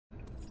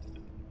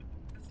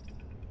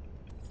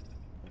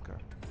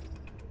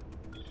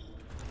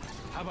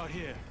How about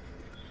here?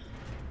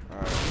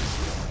 Alright.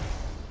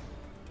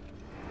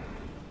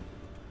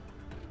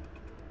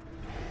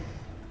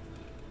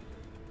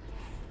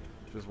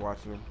 Just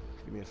watching them.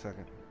 Give me a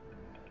second.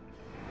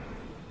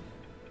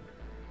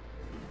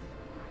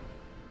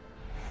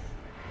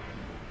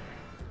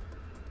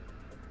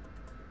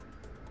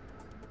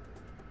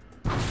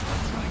 Try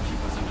and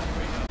keep us on that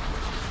radar.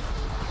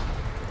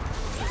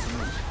 Let's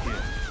move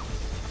here.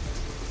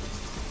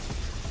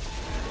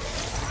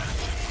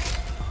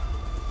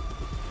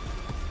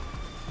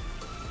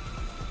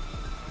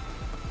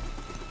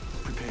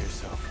 Prepare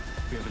yourself.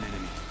 We have an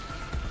enemy.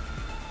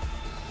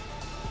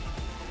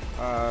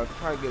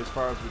 Try to get as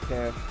far as we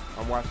can.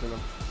 I'm watching them.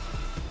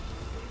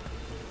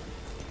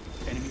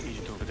 Enemy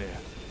agent over there.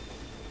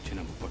 Let's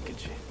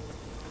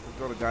Let's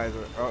go to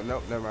Geyser. Oh,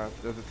 nope, never mind.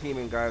 There's a team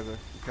in Geyser. Be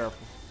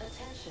careful.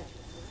 Attention.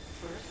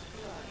 First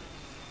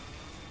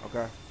blood.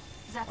 Okay.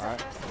 That's All right.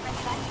 the first red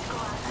light to go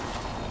out.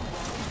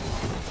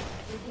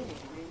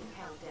 Beginning ring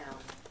countdown.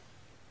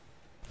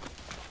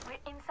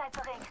 We're inside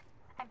the ring.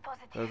 I'm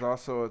positive. There's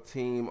also a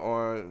team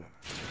on...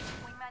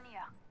 Wingman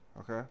here.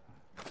 Okay.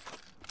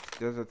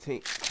 There's a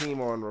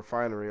team on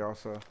Refinery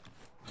also.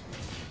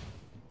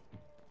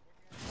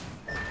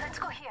 Let's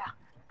go here.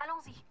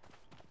 Allons-y.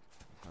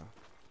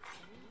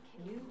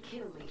 New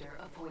kill leader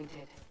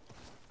appointed.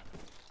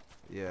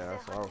 Yeah,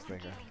 that's what I was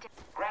thinking.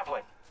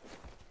 Grappling.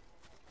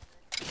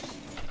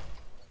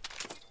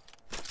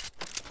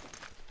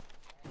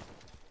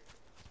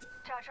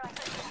 Charge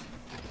rifle here.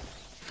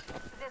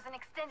 There's an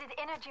extended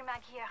energy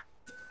mag here.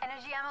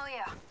 Energy ammo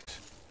here.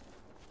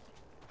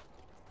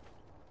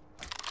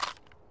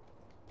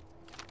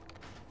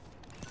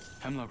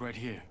 Hemlock right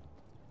here.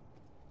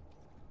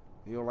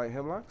 You don't like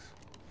hemlocks?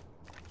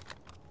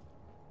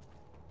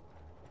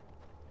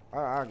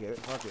 I get it.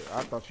 Fuck it.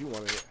 I thought you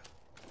wanted it.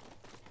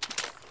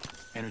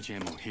 Energy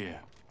ammo here.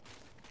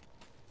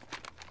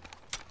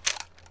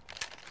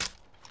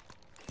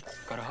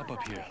 Gotta hop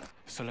up here.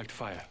 Select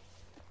fire.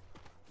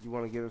 You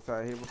want to get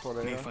inside here before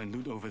they May are? find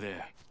loot over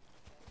there.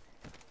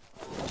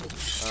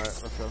 All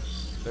right, let's go.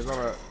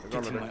 They're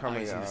Getting my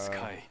coming eyes in the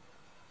sky.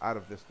 out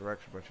of this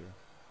direction, but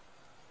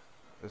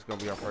it's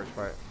gonna be our first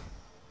fight.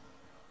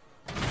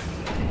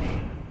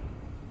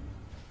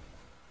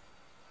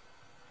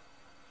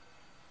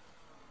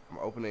 I'm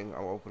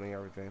opening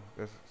everything.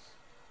 There's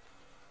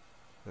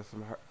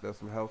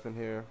some health in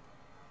here.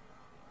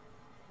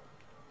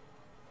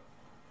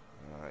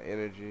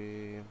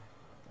 Energy.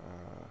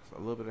 A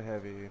little bit of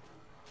heavy.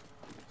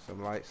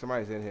 Some light.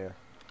 Somebody's in here.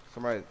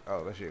 Somebody.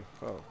 Oh, that's you.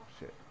 Oh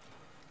shit.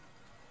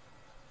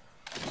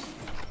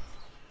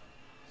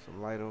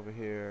 Some light over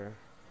here.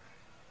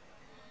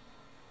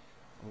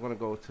 I'm gonna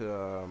go to.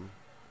 I'm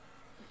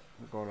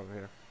going over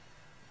here.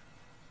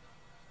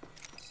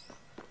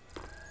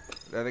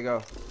 There they go.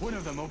 One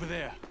of them over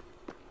there.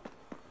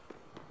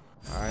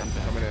 All right,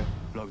 coming in.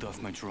 Logged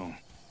off my drone.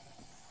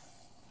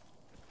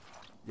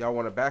 Y'all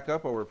want to back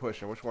up or we're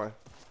pushing? Which one?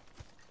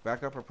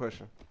 Back up or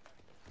pushing?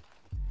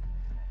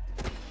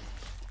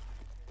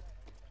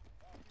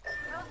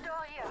 Closed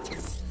door here.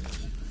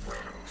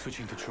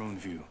 Switching to drone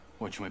view.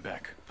 Watch my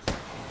back.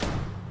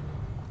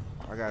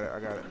 I got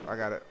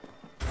it.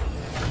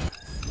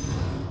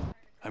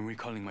 I'm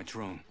recalling my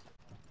drone.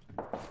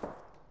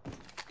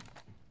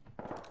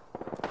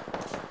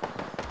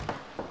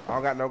 I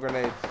don't got no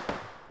grenades.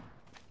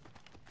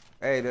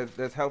 Hey,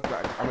 there's health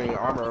back. I mean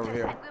armor over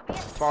here.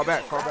 Fall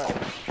back. Let's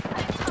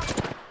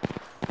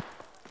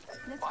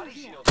go Body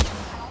here. shield.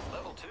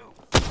 Level 2.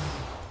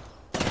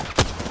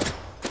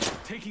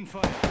 Taking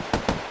fire.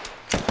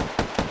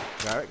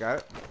 Got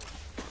it.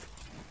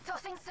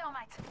 Tossing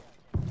thermite.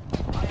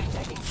 I am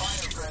taking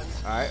fire,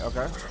 friends. Alright,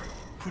 okay.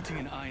 Putting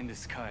an eye in the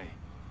sky.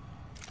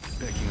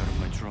 Backing out of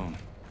my drone.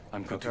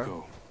 I'm good to Okay.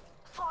 go.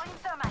 Throwing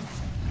thermite.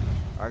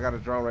 I got a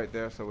drone right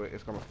there, so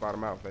it's gonna spot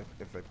them out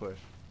if they push.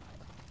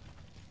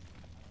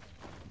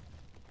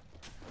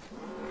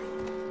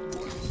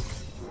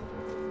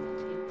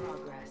 In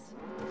progress.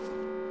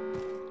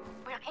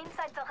 We're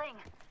inside the ring.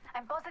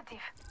 I'm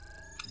positive.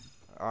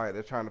 Alright,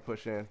 they're trying to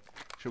push in.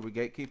 Should we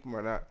gatekeep them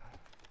or not?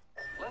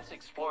 Let's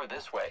explore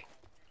this way.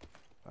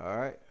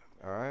 Alright.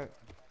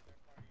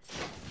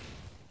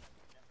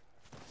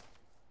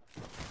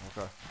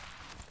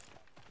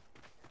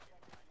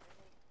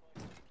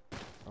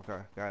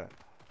 Okay, got it.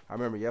 I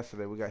remember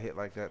yesterday we got hit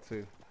like that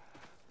too.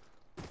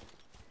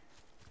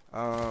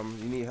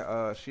 You need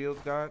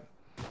shields, God?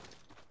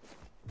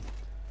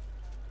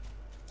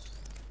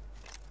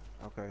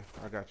 Okay,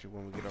 I got you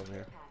when we get over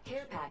here.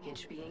 Care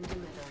package being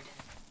delivered.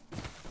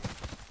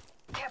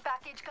 Care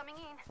package coming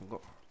in. I'm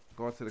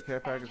going to the care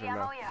package Energy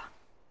or ammo no? here.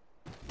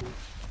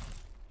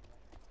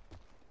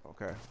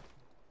 Okay.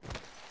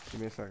 Give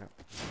me a second.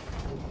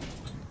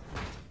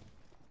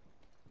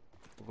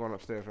 We're going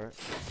upstairs, right?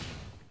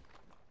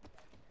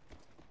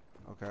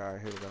 Okay,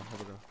 alright, here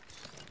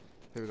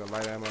we go.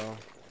 Light ammo.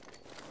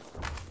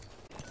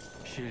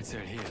 Shields are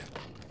here.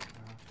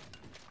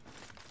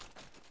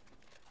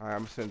 Alright, I'm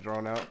gonna send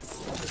drone out.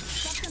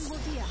 Captain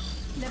Bovia,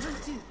 level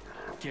 2.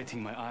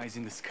 Getting my eyes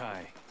in the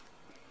sky.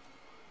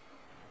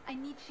 I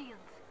need shields.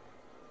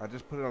 I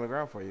just put it on the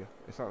ground for you.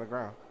 It's on the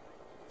ground.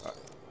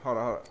 Hold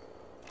on, hold on.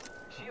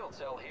 Shield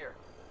cell here.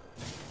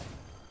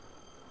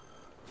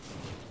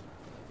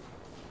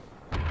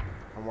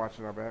 I'm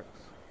watching our backs.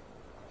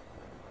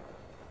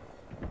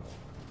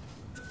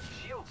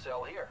 Shield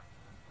cell here.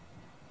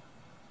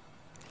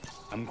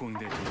 I'm going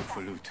there to look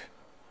for loot.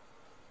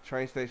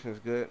 Train station is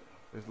good.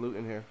 There's loot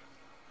in here.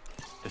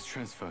 Let's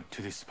transfer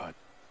to this spot.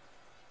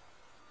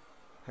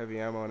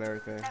 Heavy ammo and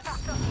everything.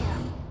 Never here.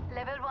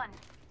 Level 1.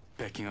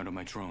 Backing out of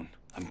my drone.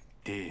 I'm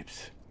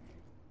dibs.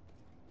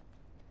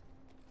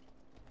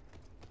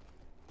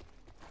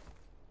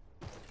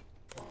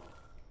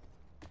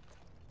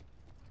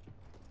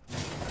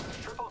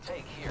 Triple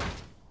take here.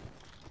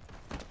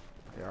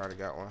 Yeah, I already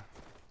got one.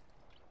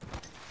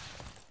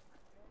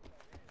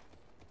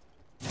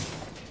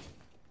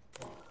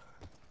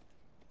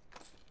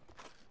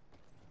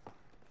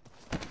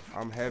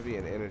 I'm heavy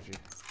in energy.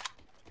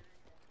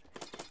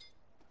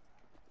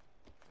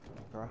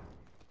 Okay.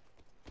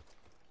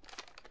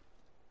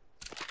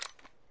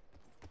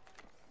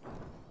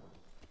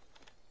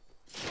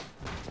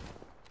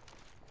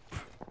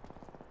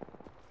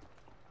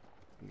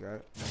 You got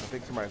it? I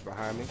think somebody's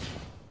behind me.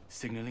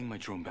 Signaling my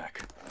drone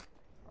back.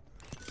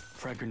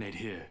 Frag grenade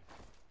here.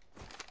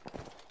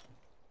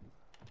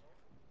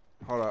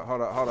 Hold up,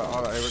 hold up, hold up,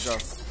 hold up. Here we go.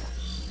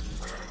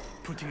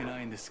 Putting an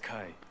eye in the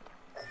sky.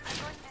 I'm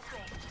going this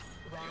way.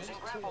 Using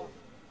grapple.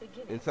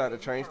 Inside the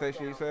train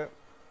station, you said?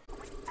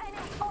 Enemy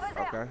over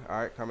there. Okay,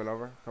 alright, coming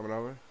over, coming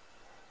over.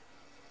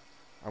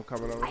 I'm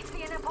coming over. I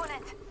see an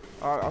opponent.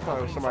 Oh, I thought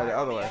it was somebody the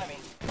other way. Enemy.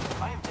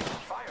 I am taking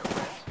fire,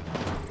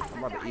 friends.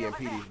 I'm about to EMP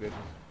these bitches.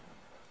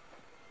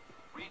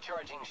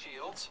 Recharging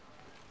shields.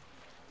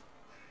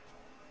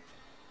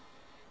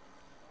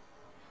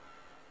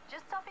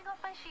 Just topping off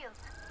my shields.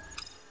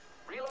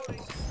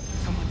 Reloading.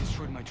 Someone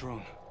destroyed my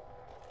drone.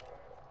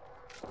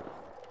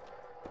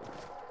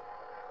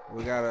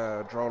 We got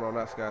a drone on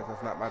us, guys.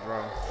 That's not my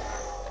drone.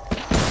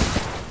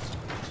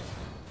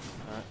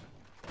 Alright.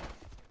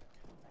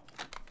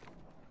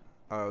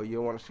 Oh, you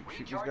don't want to shoot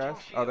these guys?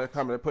 Oh, they're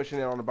coming. They're pushing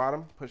in on the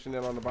bottom. Pushing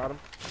in on the bottom.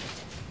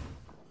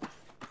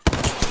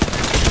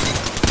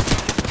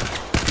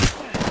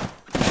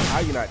 How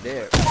you not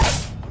dead?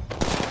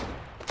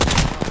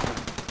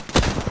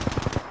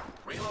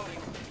 Reloading.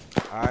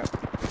 Alright.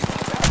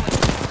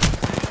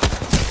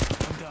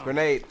 I'm down.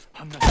 Grenade.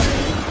 I'm not.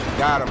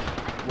 Got him.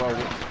 Well,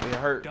 he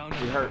hurt. Down.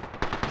 He hurt.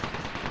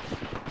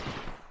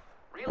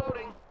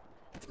 Reloading.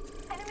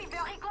 Enemy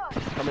very close.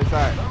 Come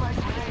inside. Thermite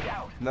grenade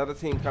out. Another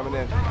team coming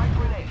in. Thermite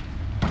grenade.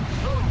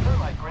 Throwing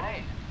thermite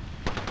grenade.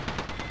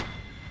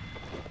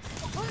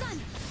 Hold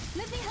on.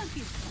 Let me help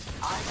you.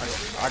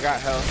 I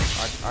got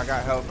health. I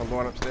got health. I'm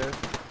going upstairs.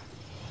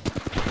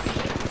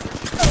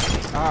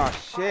 Ah,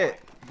 shit.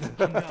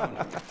 I'm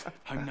down.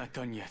 I'm not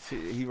done yet.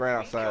 He ran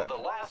We outside. killed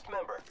the last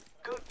member.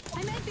 Good.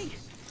 I'm helping.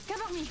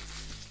 Cover me.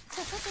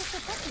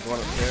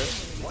 Going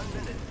upstairs. 1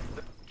 minute.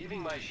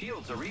 Giving my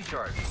shields a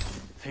recharge.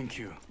 Thank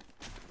you.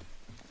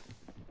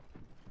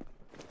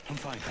 I'm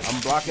fine.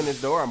 I'm blocking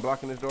this door. I'm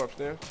blocking this door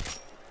upstairs.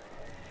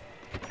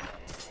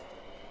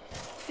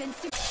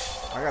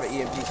 I got an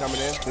EMP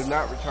coming in. Do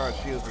not recharge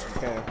shields if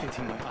you can.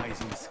 Getting my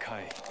eyes in the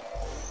sky.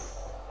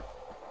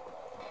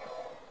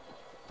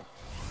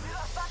 We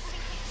are about to be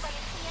hit by a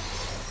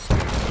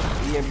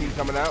TNT. EMP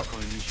coming out.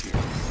 Calling initiate.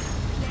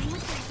 Playing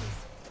with traces.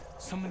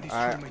 Someone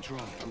destroyed Alright. my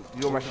drone.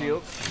 You want my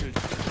shield? Good.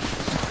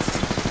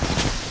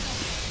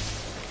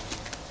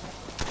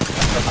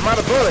 I'm out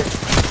of bullets.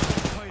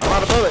 I'm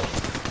out of bullets.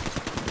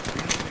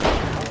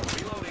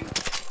 Reloading.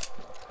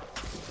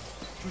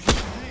 Pushing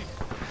grenade.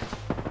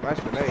 Nice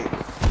grenade.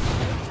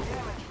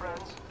 Damage,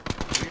 friends.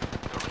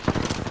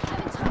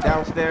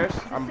 Downstairs.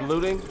 I'm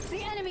looting.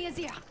 The enemy is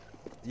here.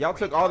 Y'all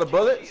took all the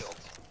bullets? Shields.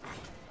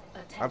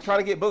 I'm trying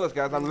to get bullets,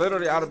 guys. I'm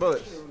literally out of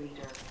bullets. Kill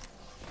leader.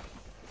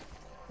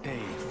 They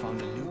found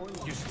the loot.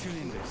 You're still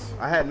in this.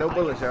 I had no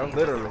bullets, yo.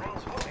 Literally.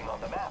 Rings moving on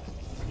the map.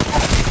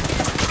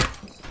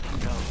 I'm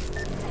down.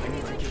 I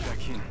need to get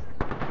back in.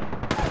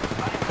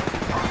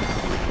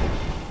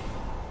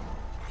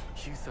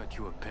 You thought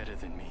you were better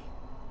than me.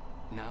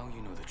 Now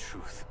you know the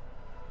truth.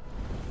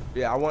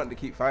 Yeah, I wanted to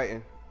keep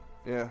fighting.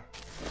 Yeah.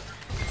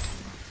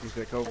 You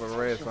said go for the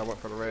red, so I went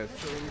for the red.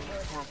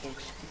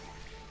 Package.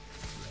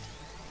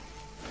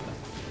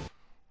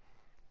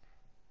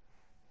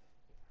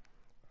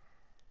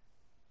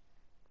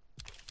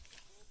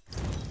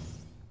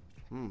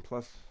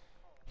 Plus.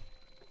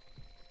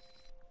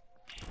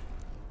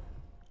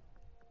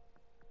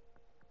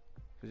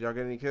 Did y'all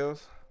get any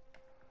kills?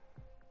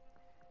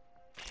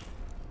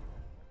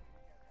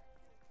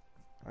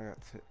 I got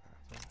two.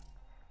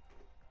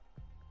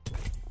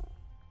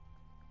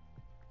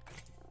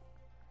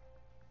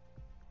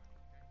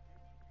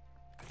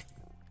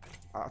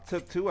 I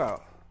took 2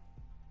 out.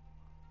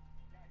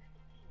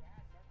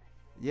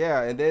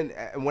 Yeah, and then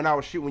when I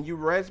was shooting, when you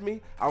res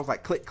me, I was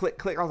like click, click,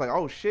 click. I was like,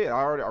 oh shit,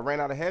 I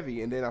ran out of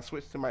heavy, and then I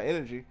switched to my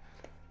energy,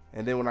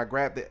 and then when I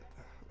grabbed it,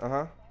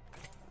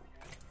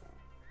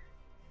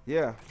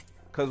 yeah,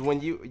 Cause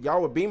when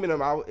y'all were beaming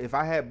him, if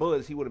I had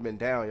bullets, he would have been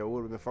down. Yo,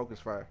 would have been focus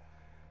fire.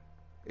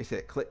 It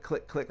said click,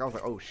 click, click. I was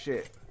like, oh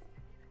shit.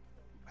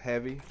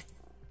 Heavy.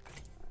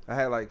 I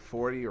had like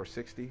 40 or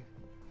 60.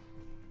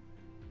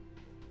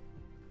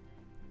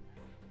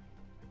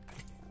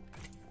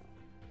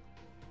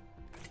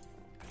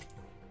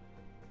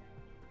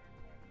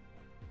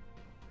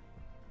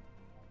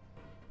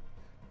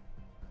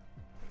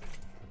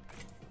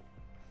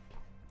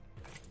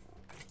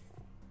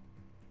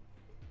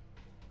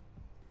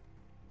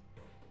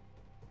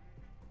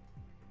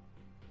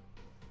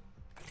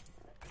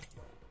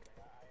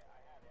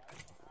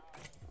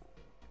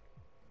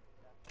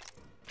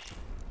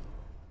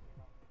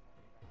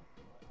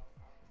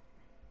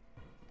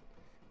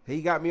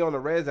 He got me on the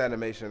res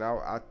animation.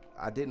 I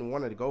didn't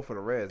want to go for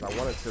the res. I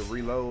wanted to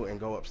reload and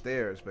go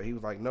upstairs, but he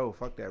was like, no,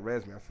 fuck that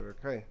res me. I said,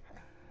 okay.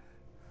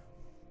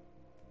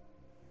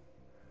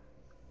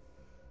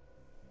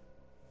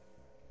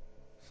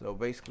 So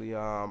basically,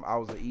 I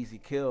was an easy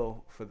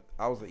kill because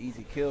I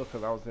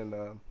was in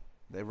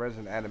the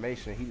resin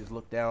animation. He just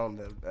looked down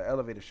the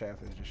elevator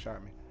shaft and just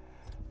shot me.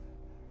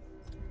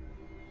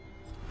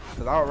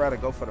 Because I would rather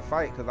go for the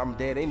fight because I'm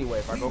dead anyway.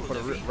 If I go for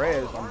the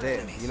res, I'm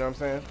dead. You know what I'm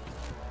saying?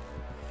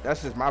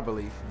 That's just my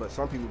belief, but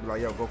some people be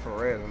like, yo, go for the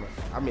res.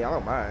 I mean, I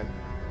don't mind,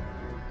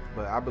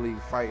 but I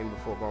believe fighting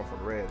before going for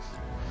the res.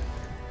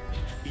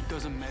 It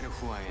doesn't matter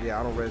who I am. Yeah,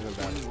 I don't res him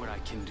down. Only what I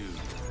can do.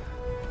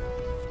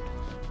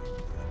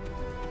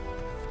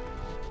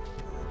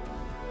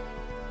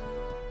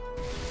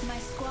 My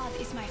squad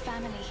is my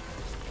family.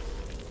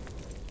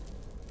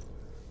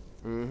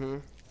 Mm-hmm.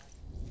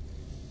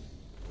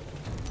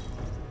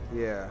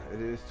 Yeah,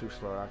 it is too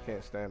slow. I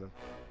can't stand them.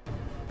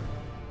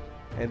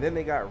 And then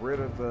they got rid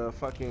of the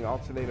fucking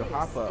alternator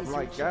pop-up. I'm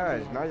like,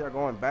 guys, now y'all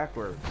going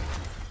backwards.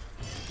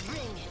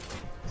 Bring it.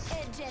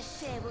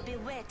 AJ will be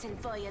waiting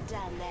for you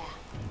down there.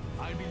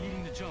 I'll be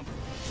leading the jump.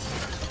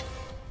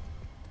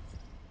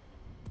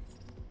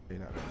 You're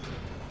not gonna see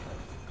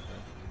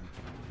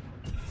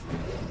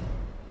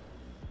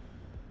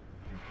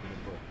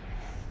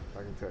it.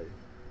 I can tell you.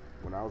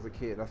 When I was a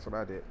kid, that's what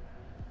I did.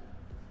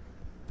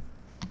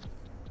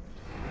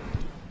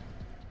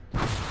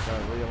 Guys,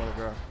 where you want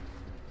to go?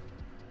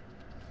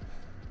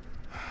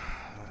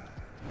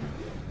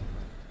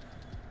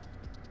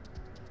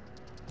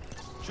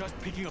 Just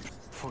picking up.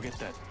 Forget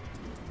that.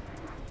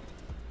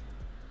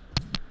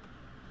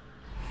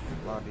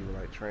 A lot of people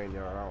like train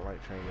yard. I don't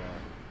like train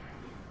yard.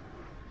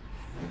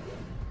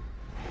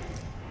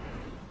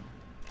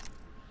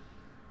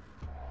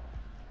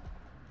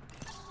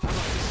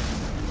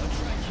 I'll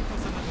try and keep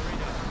us under the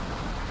radar.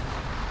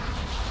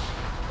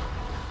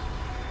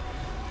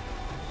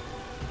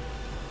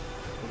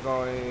 We're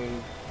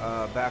going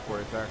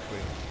backwards,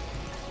 actually.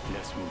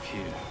 Let's move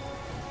here.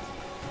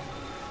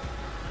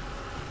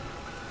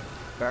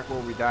 Back where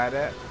we died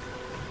at.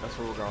 That's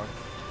where we're going.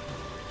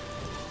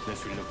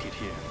 Let's relocate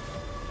here.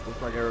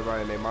 Looks like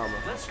everybody and their mama.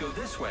 Let's go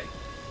this way.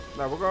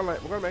 No, we're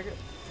gonna make it.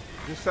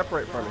 Just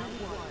separate from me.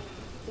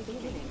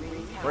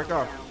 Break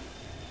off.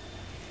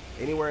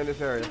 Anywhere in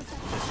this area.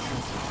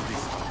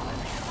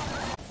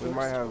 We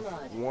might have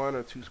 1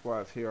 or 2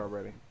 squads here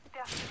already.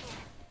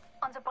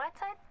 On the bright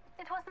side,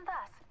 it wasn't us.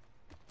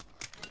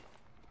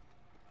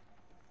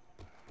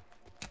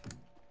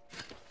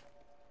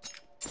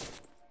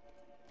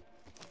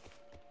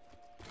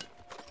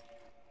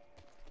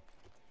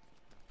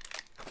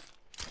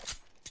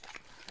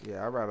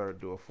 Yeah, I'd rather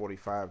do a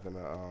 45 than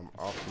a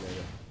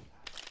alternator.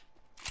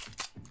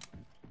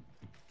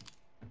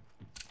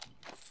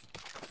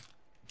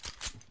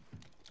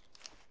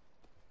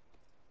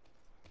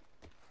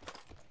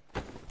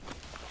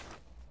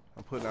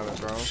 I'm putting out a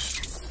drone.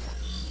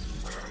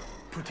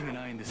 Putting an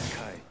eye in the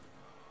sky.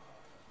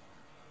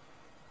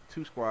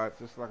 2 squads,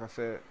 just like I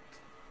said.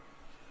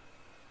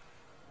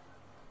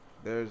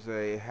 There's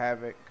a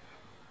Havoc.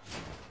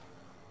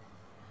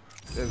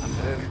 There's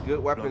good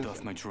weapons. Load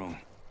off my drone.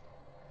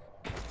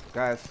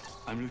 Guys,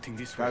 I'm looting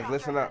this way. guys,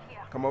 listen up.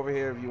 Come over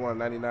here if you want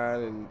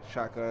 99 and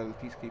shotgun,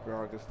 peacekeeper,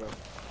 all that good stuff.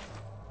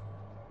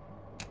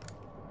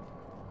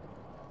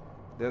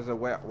 There's a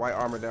white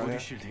armor down Body here.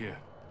 shield here.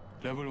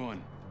 Level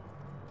 1.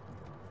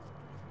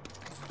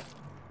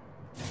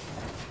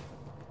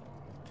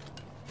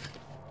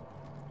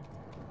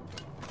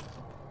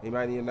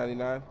 Anybody need a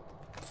 99?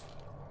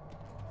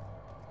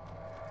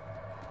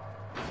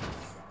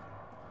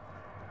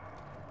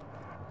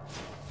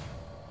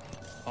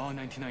 All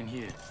 99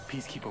 here.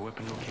 Peacekeeper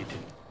weapon located.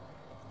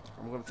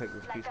 I'm gonna take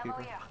this Like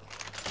peacekeeper. here.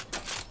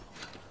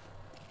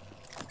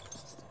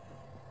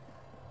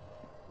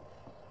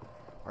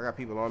 I got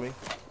people on me.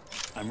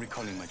 I'm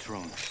recalling my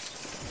drone.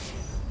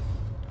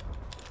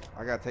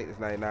 I gotta take this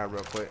 99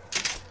 real quick.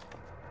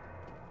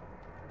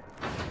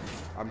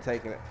 I'm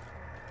taking it.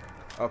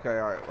 Okay,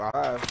 alright.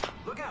 Well,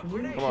 Look out,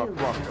 grenade. come on,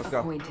 let's go.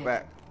 Appointed.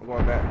 Back. I'm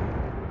going back.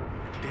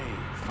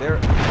 Dave. There.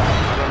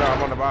 No,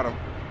 I'm on the bottom.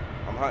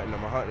 I'm hunting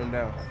them. I'm hunting them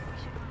down.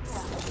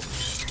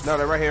 No,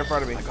 they're right here in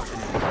front of me.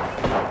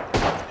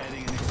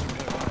 Adding an extra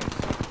pair of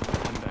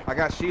eyes. I'm back. I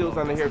got shields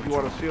under here if you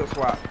want a shield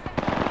swap.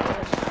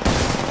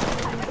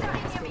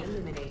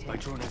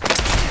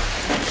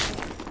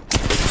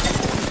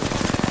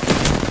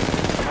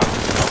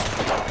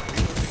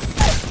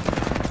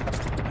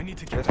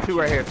 two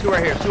right here. Two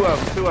right here. Two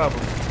of them. Two of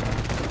them.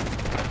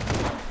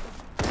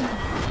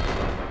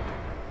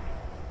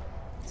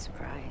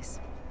 Surprise.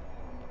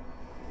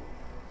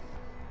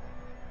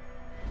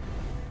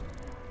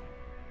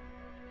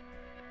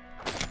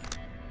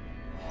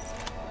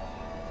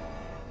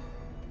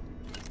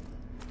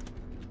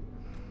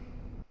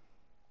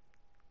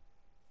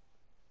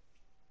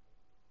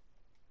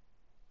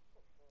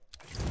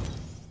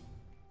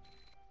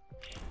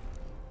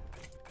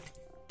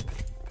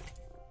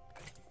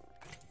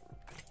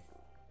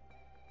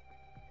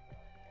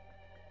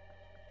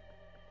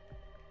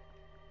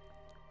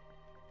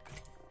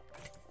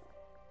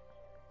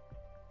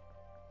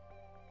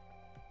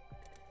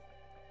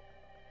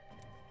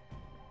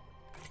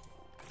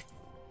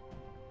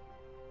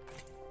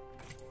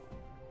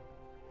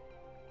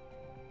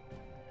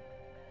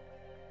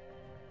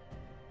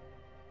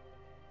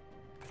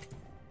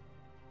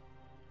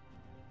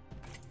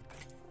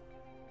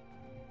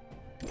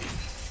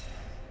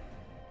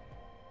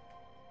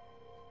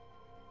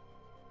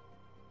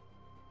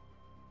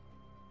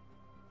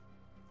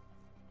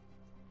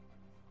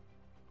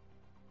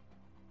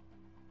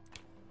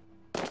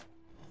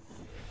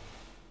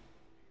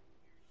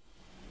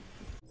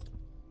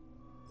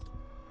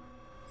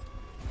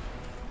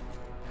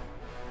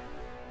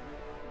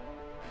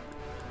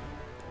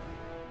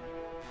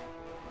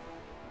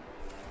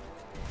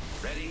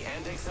 Ready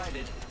and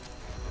excited.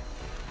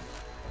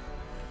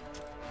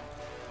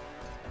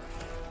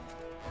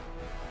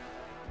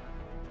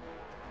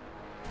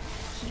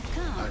 Keep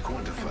calm. I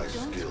quantify and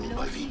don't skill blow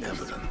by the fuse.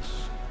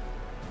 evidence.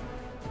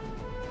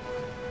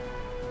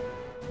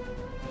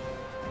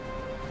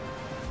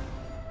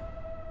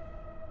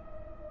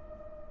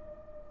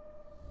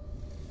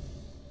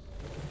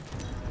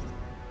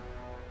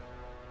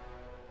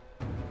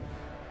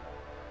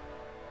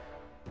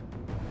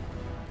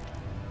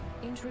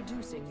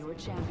 Introducing your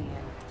champion.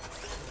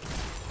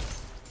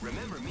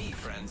 Remember me,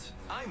 friends.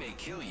 I may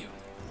kill you.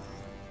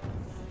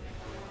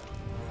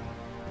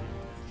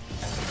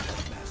 As a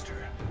jump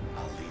master,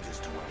 I'll lead us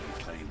to where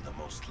we claim the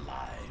most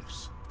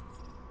lives.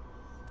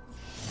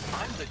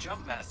 I'm the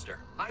jump master.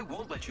 I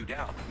won't let you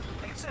down,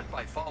 except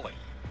by falling.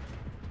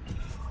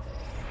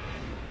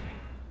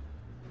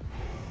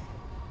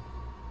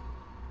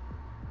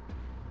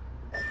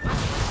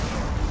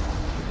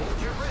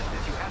 Hold your breath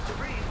if you have to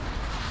breathe.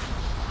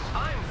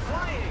 I'm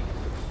flying!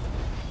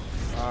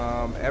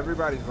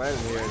 Everybody's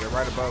landing here. They're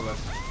right above us.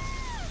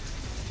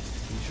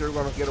 You sure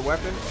we're gonna get a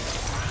weapon?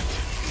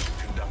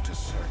 Conduct a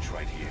search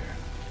right here.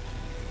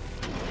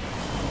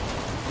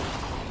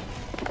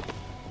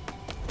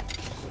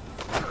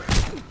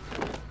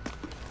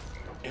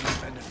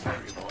 Independent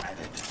variable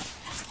added.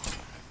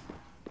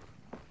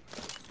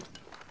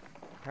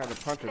 Had to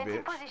punch a Fence in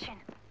bitch. position.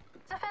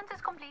 The fence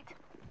is complete.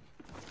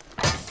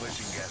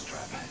 Placing gas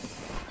trap.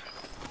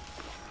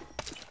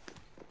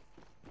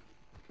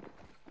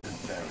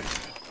 Variable.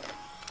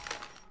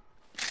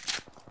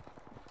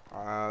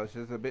 It's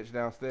just a bitch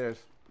downstairs.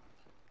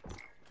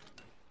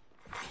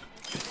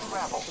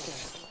 Grapple.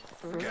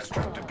 Gas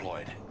trap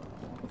deployed.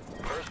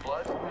 First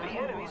blood. The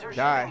enemies are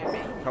Die. shooting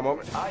at me. Come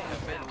over. I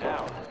have been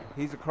down.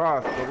 He's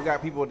across, but we got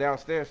people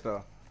downstairs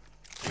though.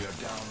 We are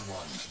down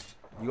one.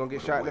 You gonna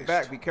get shot in the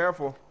back. Be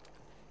careful.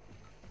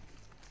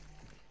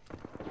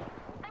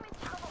 I'm in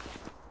trouble.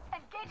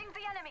 Engaging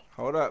the enemy.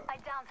 Hold up. I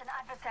downed an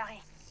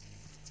adversary.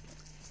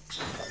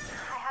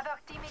 I have our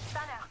teammate's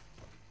banner.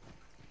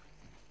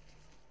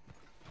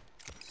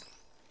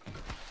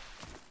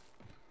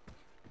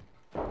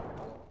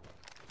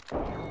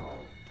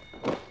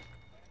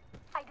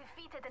 I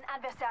defeated an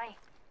adversary.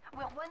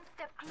 We're one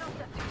step closer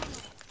to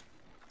winning.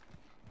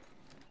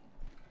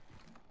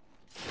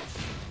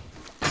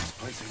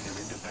 Placing an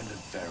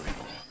independent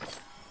variable.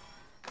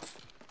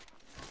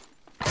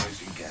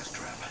 Placing gas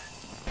trap.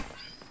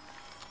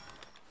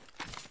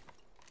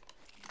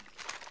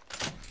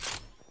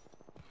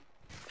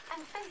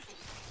 And fencing.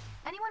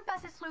 Anyone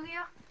passes through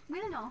here,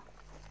 we'll know.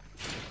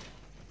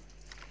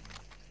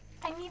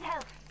 I need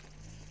help.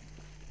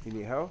 You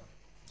need help?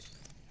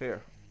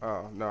 Here.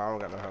 Oh no, I don't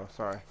got no help.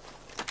 Sorry.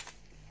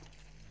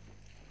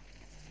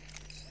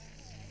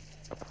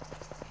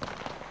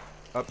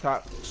 Up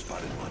top.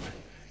 Spotted one.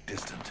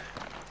 Distant.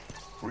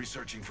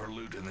 Researching for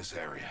loot in this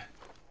area.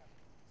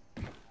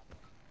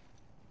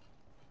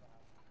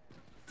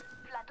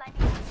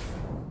 Flatlining.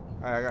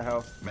 Alright, I got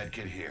help.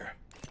 Medkit here.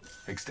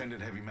 Extended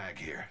heavy mag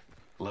here.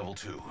 Level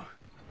 2.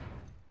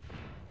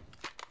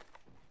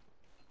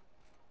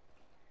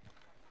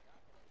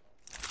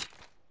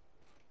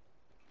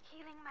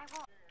 Healing my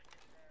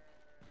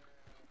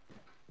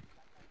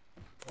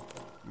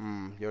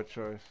wound. Your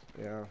choice.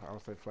 Yeah,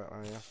 I'll say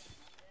flatline, yeah.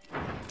 I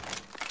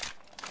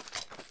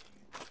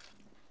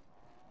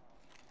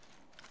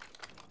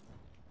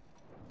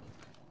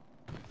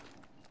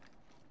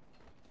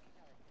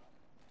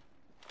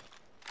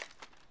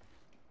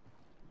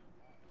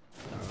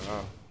don't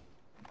know.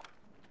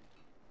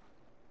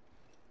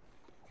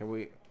 Can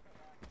we?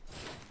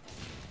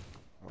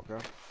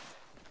 Okay.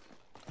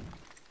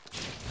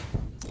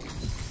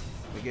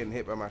 They're getting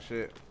hit by my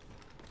shit.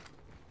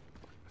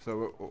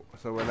 So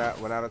we're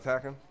not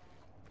attacking.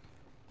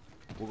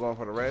 We're going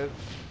for the res.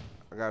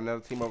 I got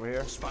another team over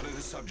here. Spotted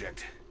the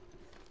subject.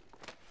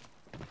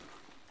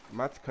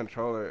 My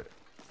controller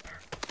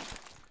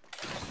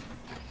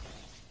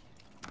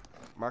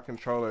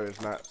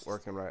is not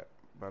working right,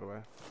 by the way.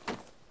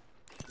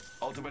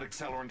 Ultimate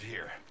accelerant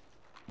here.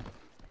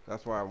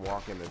 That's why I'm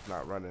walking. It's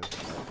not running. I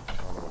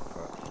don't know what the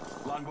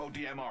fuck. Longbow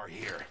DMR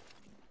here.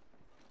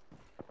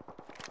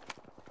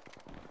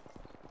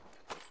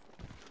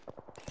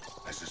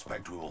 I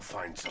suspect we will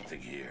find something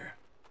here.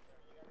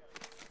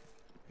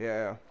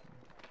 Yeah.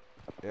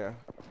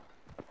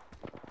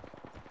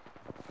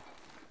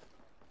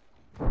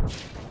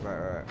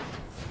 Right.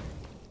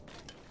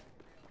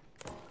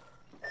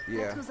 Yeah.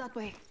 Let's go that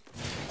way.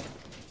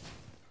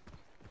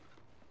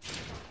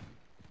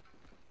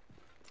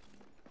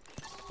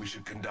 We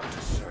should conduct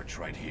a search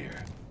right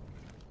here.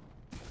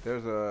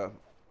 There's a...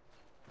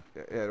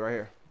 Yeah, right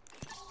here.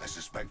 I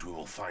suspect we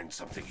will find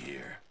something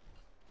here.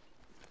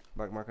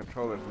 Like my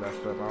controller's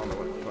messed up. I don't know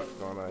what the fuck's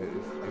going on.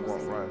 It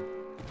won't run.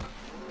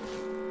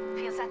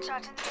 Feels that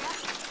charge in the air?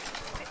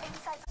 We're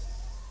inside.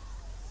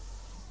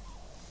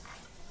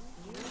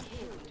 New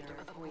kill leader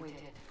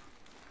appointed.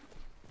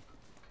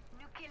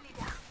 New kill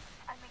leader.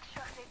 I'll make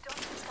sure they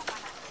don't stop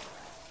on us.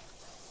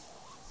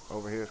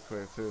 Over here is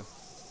clear too.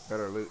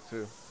 Better loot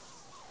too.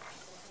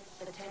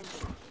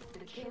 Attention. The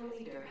kill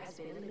leader has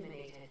been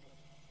eliminated.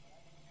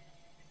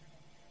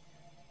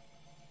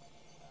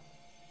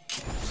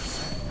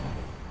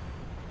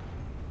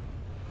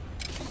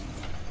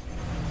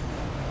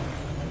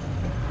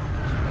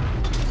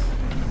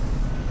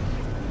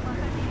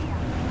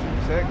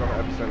 Say go to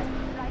epicenter.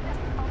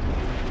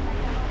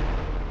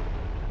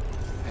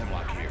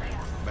 Hemlock here.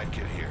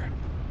 Medkit here.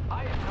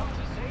 I have come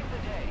to save the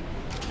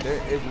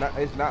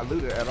day. It's not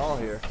looted at all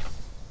here.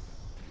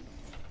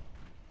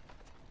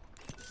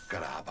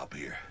 Gotta hop up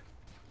here.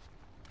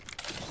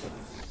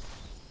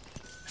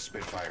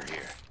 Spitfire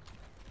here.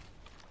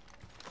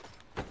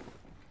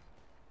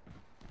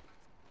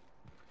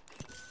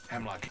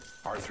 Hemlock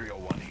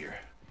R301 here.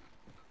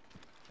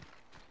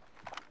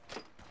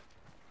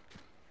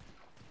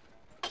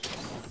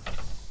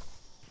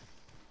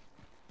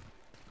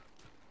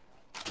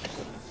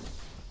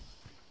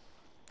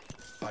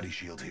 Body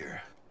shield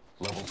here.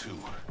 Level 2.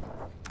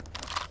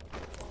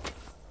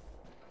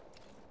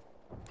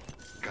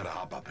 Gotta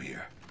hop up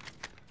here.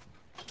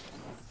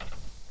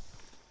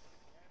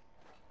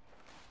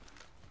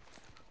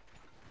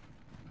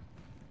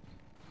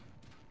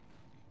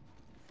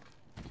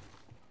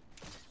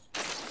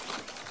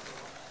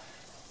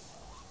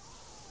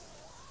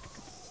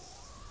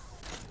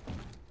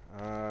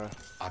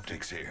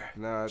 Optics here.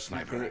 No, it's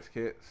Sniper. Phoenix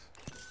kits.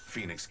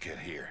 Phoenix kit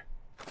here.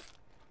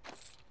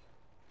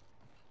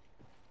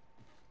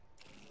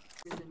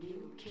 The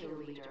new kill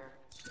leader.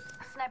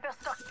 Sniper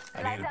stock.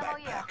 I Light need a ammo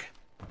here. backpack.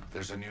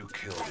 There's a new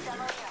kill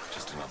leader.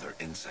 Just another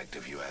insect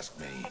if you ask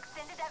me.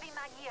 Extended heavy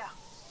mag here.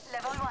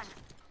 Level 1.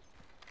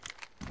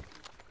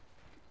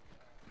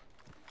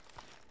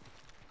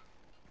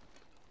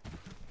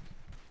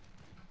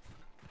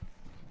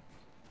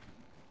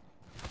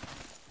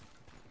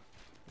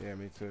 Yeah,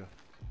 me too.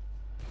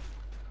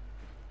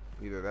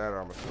 Either that or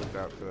I'm gonna switch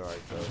out to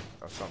like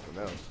something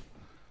else.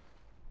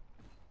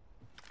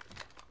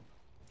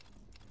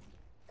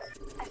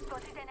 I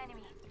spotted an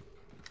enemy.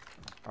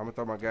 I'm gonna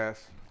throw my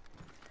gas.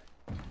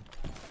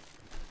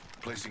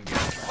 Placing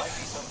gas. Might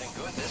be something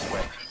good this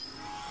way.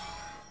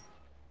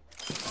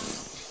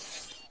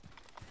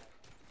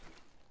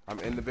 I'm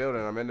in the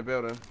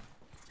building.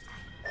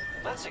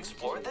 Let's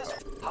explore this.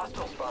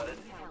 Hostile spotted.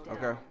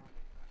 Okay.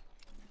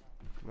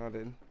 No, I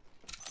didn't.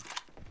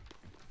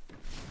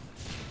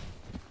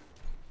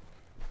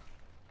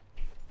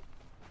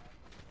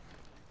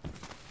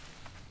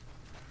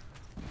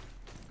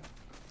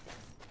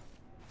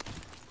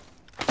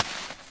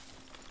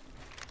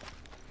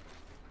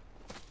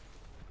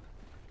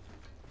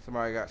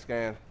 Somebody got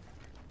scanned.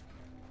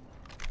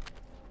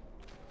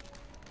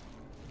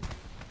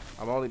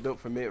 I'm only built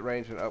for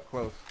mid-range and up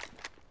close.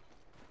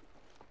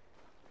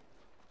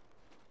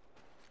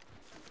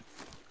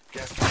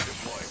 Gas trap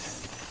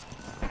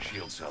deployed.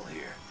 Shield cell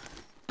here.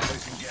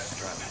 Placing gas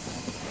trap.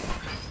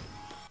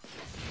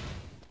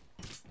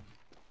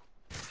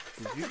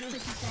 Did you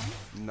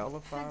just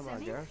nullify my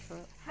gas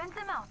trap? Vent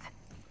them out.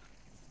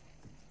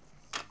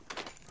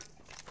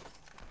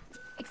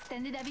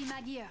 Extended heavy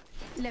mag here.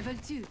 Level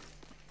 2.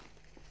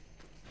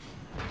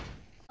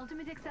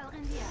 Ultimate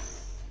accelerant here.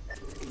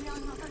 We are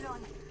not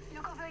alone.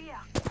 Look over here.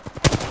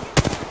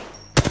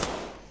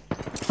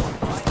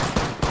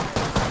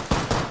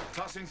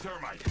 Tossing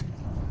thermite.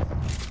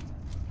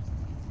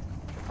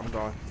 I'm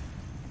going.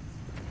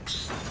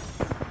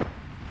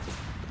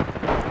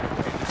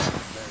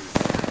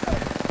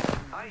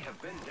 I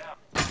have been down.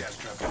 Gas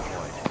trap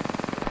deployed.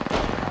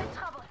 In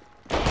trouble.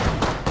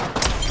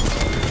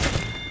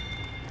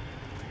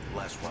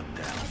 Last one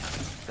down.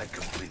 That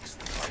completes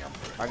the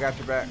triumvirate. I got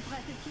your back.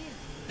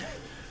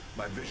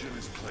 My vision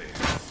is clear.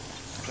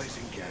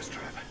 Placing gas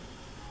trap.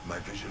 My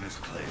vision is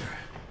clear.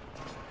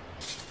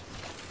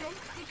 Vent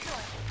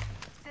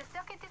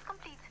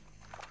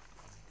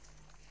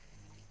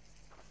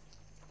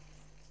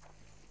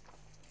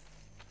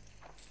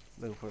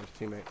Looking for his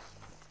teammates.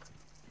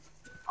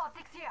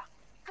 Optics here.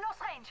 Close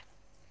range.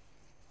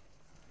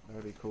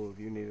 That'd be cool if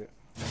you need it.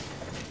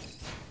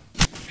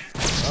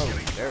 Oh,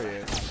 there he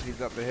is.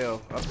 He's up the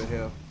hill, up the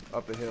hill,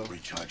 up the hill.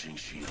 Recharging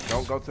shield.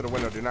 Don't go to the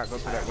window. Do not go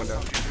to that window.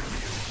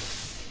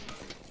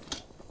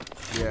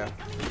 Yeah.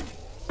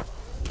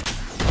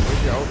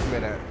 Where's your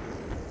ultimate at?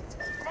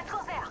 Let's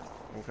go there.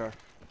 Okay.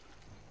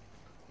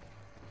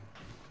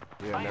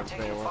 Yeah, I am never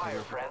taking staying one fire,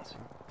 position.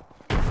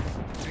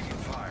 friends. Taking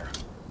fire.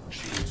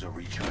 Shields are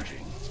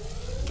recharging.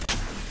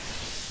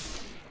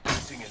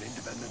 Placing an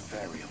independent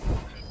variable.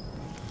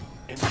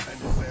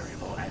 Independent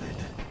variable added.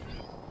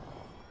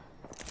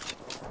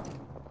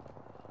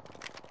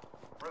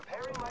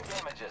 Repairing my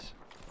damages.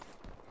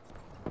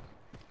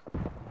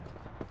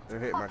 They're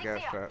hitting my Optics gas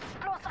here. trap.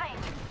 Close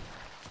range.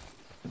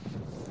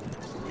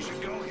 We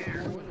should go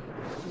here.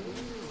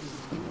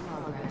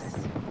 Progress.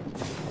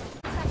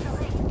 Sector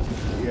ring.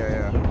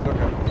 Yeah, it's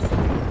okay.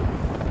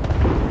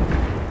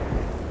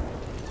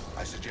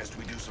 I suggest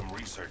we do some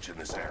research in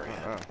this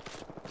area.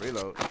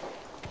 Reload.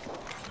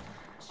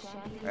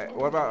 Champion Hey,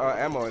 what about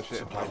ammo and shit?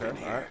 Supply Okay, bin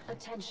here. alright.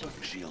 attention.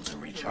 Shields are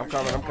I'm recharging.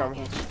 coming, I'm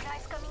coming.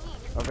 Guys coming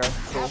in. Okay,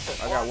 cool.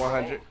 I got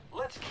 100.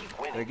 Let's keep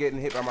They're winning. getting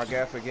hit by my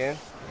gas again.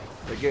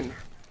 They're getting...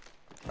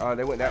 Oh,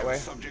 they went that way.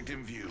 Subject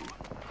in view.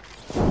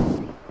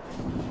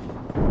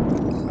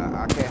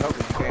 I can't help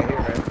it. You can't hear,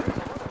 man. There's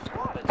another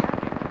squad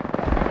attacking.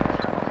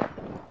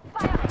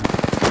 Firing.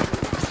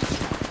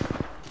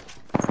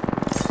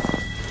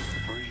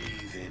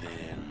 Breathe it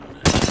in.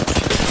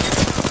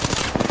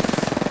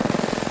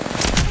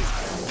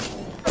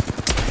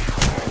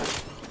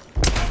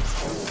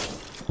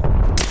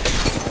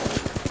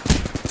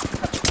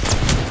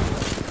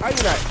 How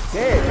you not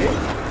dead, bitch?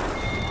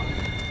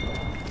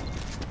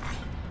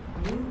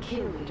 New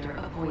kill leader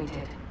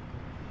appointed.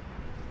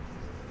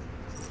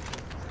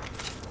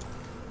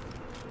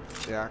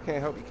 Yeah, I can't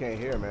help you can't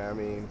hear, man. I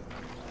mean...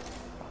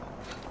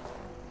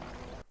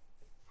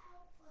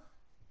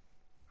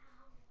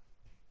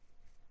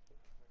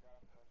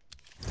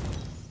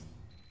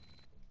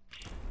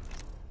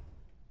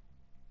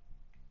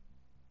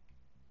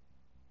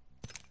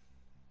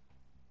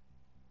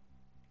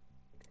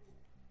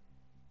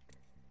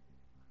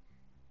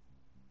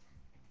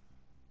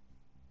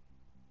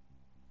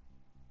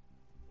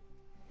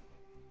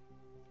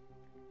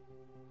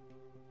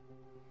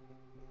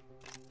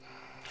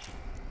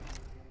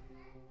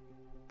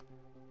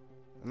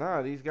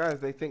 Nah, these guys,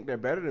 they think they're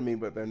better than me,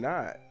 but they're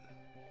not.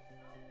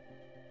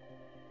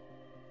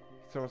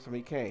 Someone said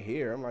he can't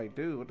hear. I'm like,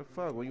 dude, what the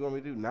fuck? What you want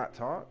me to do? Not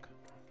talk?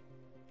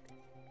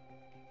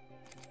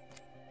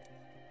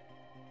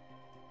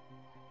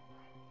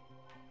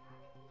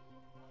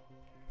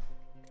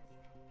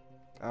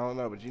 I don't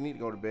know, but you need to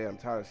go to bed. I'm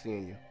tired of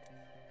seeing you.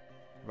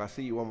 If I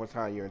see you one more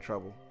time, you're in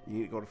trouble. You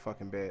need to go to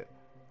fucking bed.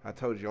 I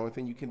told you, the only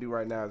thing you can do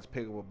right now is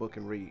pick up a book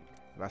and read.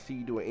 If I see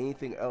you doing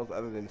anything else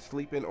other than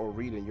sleeping or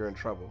reading, you're in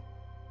trouble.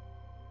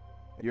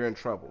 You're in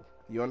trouble.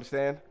 You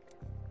understand?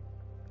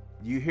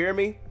 You hear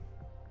me?